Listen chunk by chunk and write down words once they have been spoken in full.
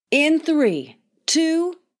In 3,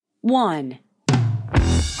 2, 1.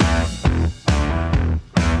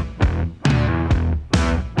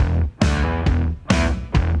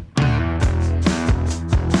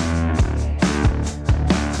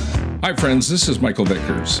 Hi friends, this is Michael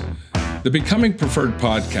Vickers. The Becoming Preferred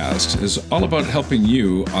podcast is all about helping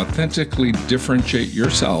you authentically differentiate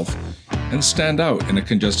yourself and stand out in a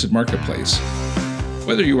congested marketplace.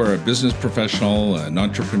 Whether you are a business professional, an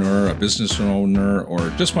entrepreneur, a business owner, or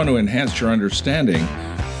just want to enhance your understanding,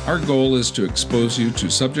 our goal is to expose you to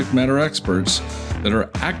subject matter experts that are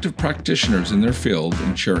active practitioners in their field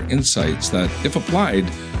and share insights that, if applied,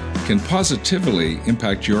 can positively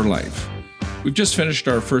impact your life. We've just finished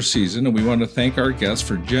our first season, and we want to thank our guests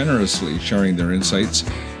for generously sharing their insights,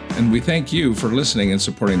 and we thank you for listening and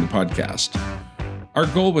supporting the podcast. Our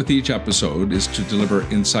goal with each episode is to deliver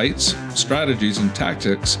insights, strategies, and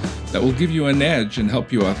tactics that will give you an edge and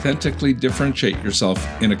help you authentically differentiate yourself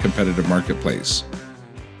in a competitive marketplace.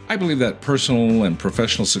 I believe that personal and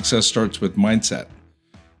professional success starts with mindset.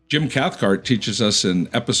 Jim Cathcart teaches us in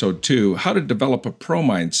episode 2 how to develop a pro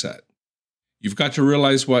mindset. You've got to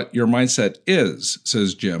realize what your mindset is,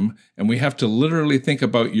 says Jim, and we have to literally think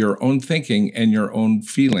about your own thinking and your own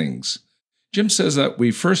feelings. Jim says that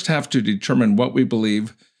we first have to determine what we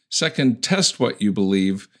believe, second, test what you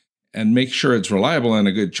believe, and make sure it's reliable and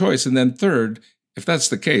a good choice, and then third, if that's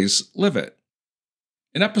the case, live it.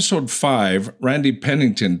 In episode 5, Randy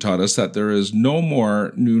Pennington taught us that there is no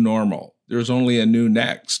more new normal. There is only a new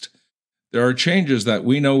next. There are changes that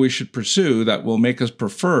we know we should pursue that will make us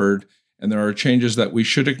preferred, and there are changes that we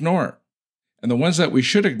should ignore. And the ones that we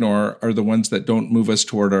should ignore are the ones that don't move us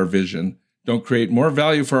toward our vision, don't create more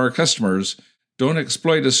value for our customers, don't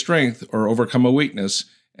exploit a strength or overcome a weakness,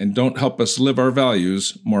 and don't help us live our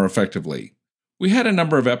values more effectively. We had a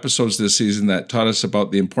number of episodes this season that taught us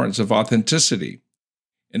about the importance of authenticity.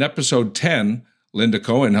 In episode 10, Linda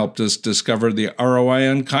Cohen helped us discover the ROI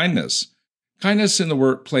on kindness. Kindness in the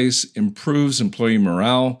workplace improves employee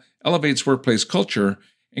morale, elevates workplace culture,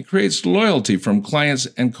 and creates loyalty from clients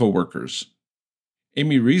and coworkers.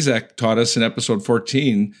 Amy Rizek taught us in episode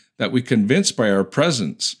 14 that we convince by our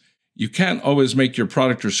presence. You can't always make your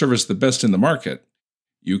product or service the best in the market.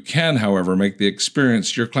 You can, however, make the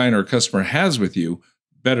experience your client or customer has with you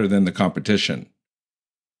better than the competition.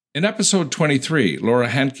 In episode 23, Laura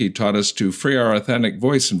Handke taught us to free our authentic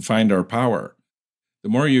voice and find our power. The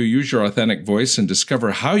more you use your authentic voice and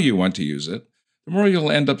discover how you want to use it, the more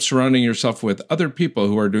you'll end up surrounding yourself with other people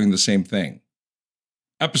who are doing the same thing.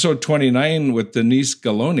 Episode 29 with Denise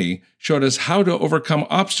Galoni showed us how to overcome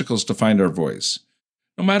obstacles to find our voice.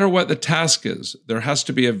 No matter what the task is, there has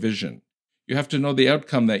to be a vision. You have to know the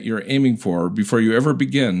outcome that you're aiming for before you ever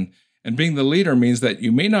begin, and being the leader means that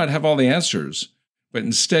you may not have all the answers, but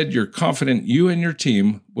instead you're confident you and your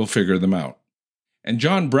team will figure them out. And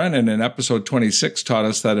John Brennan in episode 26 taught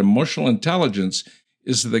us that emotional intelligence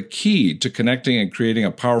is the key to connecting and creating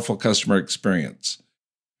a powerful customer experience.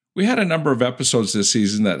 We had a number of episodes this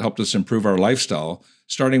season that helped us improve our lifestyle,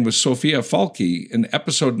 starting with Sophia Falke in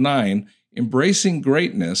episode 9, Embracing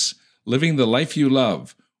Greatness, Living the Life You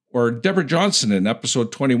Love, or Deborah Johnson in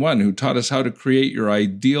episode 21, who taught us how to create your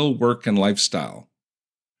ideal work and lifestyle.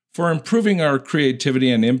 For improving our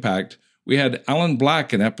creativity and impact, we had Alan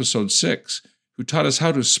Black in episode 6, who taught us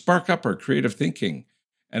how to spark up our creative thinking.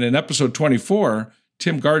 And in episode 24,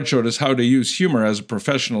 Tim Gard showed us how to use humor as a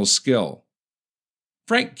professional skill.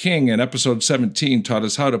 Frank King in episode 17 taught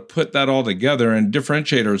us how to put that all together and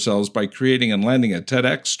differentiate ourselves by creating and landing a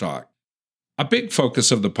TEDx talk. A big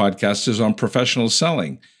focus of the podcast is on professional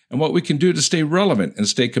selling and what we can do to stay relevant and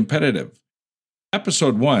stay competitive.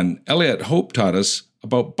 Episode 1, Elliot Hope taught us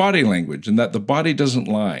about body language and that the body doesn't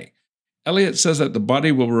lie. Elliot says that the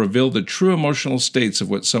body will reveal the true emotional states of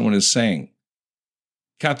what someone is saying.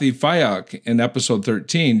 Kathy Fayok in episode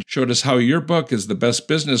 13 showed us how your book is the best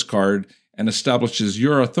business card and establishes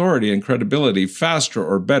your authority and credibility faster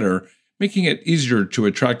or better, making it easier to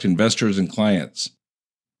attract investors and clients.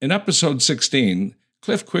 In episode 16,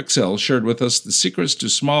 Cliff Quicksell shared with us the secrets to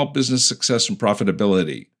small business success and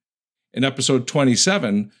profitability. In episode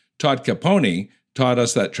 27, Todd Capone taught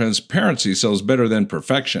us that transparency sells better than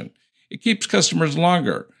perfection. It keeps customers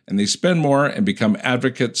longer, and they spend more and become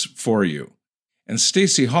advocates for you. And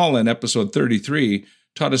Stacy Hall in episode 33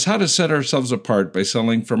 taught us how to set ourselves apart by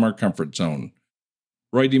selling from our comfort zone.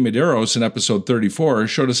 Roy DeMedeiros in episode 34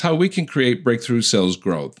 showed us how we can create breakthrough sales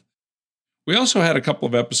growth. We also had a couple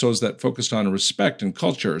of episodes that focused on respect and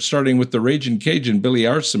culture, starting with the Ragin' Cajun Billy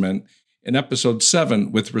Arcement in episode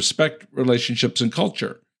 7 with respect, relationships, and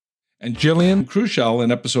culture. And Jillian Crucial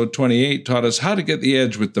in episode 28 taught us how to get the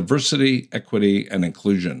edge with diversity, equity, and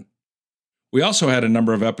inclusion. We also had a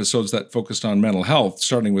number of episodes that focused on mental health,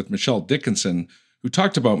 starting with Michelle Dickinson, who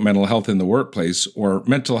talked about mental health in the workplace, or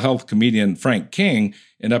mental health comedian Frank King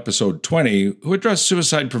in episode 20, who addressed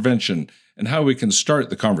suicide prevention and how we can start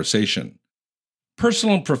the conversation.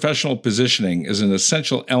 Personal and professional positioning is an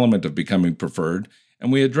essential element of becoming preferred,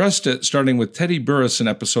 and we addressed it starting with Teddy Burris in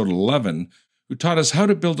episode 11, who taught us how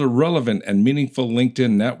to build a relevant and meaningful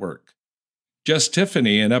LinkedIn network. Jess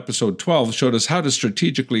Tiffany in episode 12 showed us how to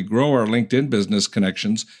strategically grow our LinkedIn business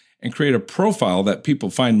connections and create a profile that people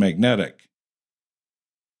find magnetic.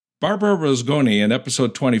 Barbara Rosgoni in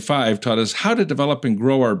episode 25 taught us how to develop and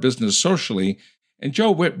grow our business socially, and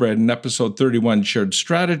Joe Whitbread in episode 31 shared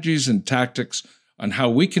strategies and tactics on how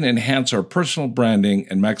we can enhance our personal branding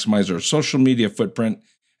and maximize our social media footprint,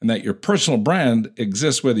 and that your personal brand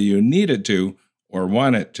exists whether you need it to or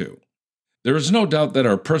want it to. There is no doubt that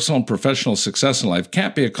our personal and professional success in life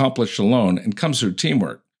can't be accomplished alone and comes through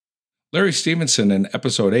teamwork. Larry Stevenson in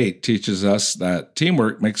episode 8 teaches us that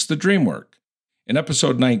teamwork makes the dream work. In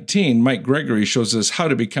episode 19, Mike Gregory shows us how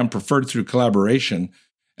to become preferred through collaboration.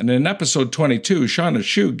 And in episode 22, Shauna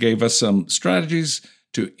Shu gave us some strategies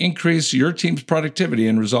to increase your team's productivity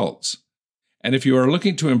and results. And if you are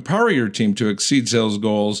looking to empower your team to exceed sales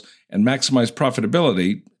goals and maximize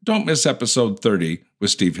profitability, don't miss episode 30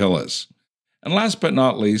 with Steve Hillis. And last but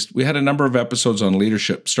not least, we had a number of episodes on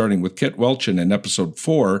leadership, starting with Kit Welchin in episode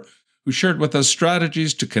 4, who shared with us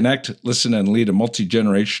strategies to connect, listen, and lead a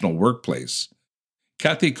multi-generational workplace.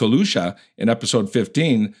 Kathy Kalusha in episode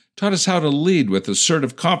 15 taught us how to lead with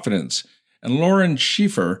assertive confidence, and Lauren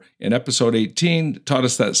Schieffer in episode 18 taught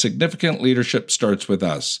us that significant leadership starts with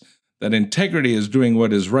us, that integrity is doing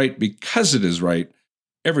what is right because it is right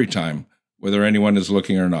every time, whether anyone is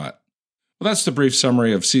looking or not. Well, that's the brief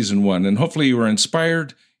summary of Season 1, and hopefully you were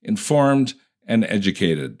inspired, informed, and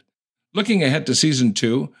educated. Looking ahead to Season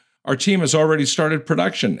 2, our team has already started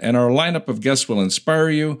production, and our lineup of guests will inspire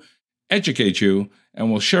you, educate you,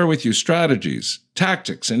 and will share with you strategies,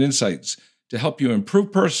 tactics, and insights to help you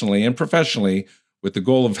improve personally and professionally with the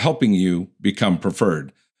goal of helping you become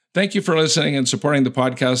preferred. Thank you for listening and supporting the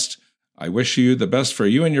podcast. I wish you the best for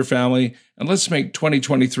you and your family, and let's make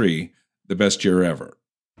 2023 the best year ever.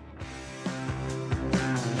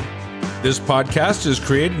 This podcast is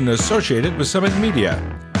created and associated with Summit Media.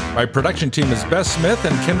 My production team is Beth Smith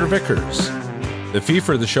and Kendra Vickers. The fee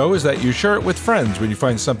for the show is that you share it with friends when you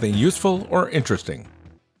find something useful or interesting.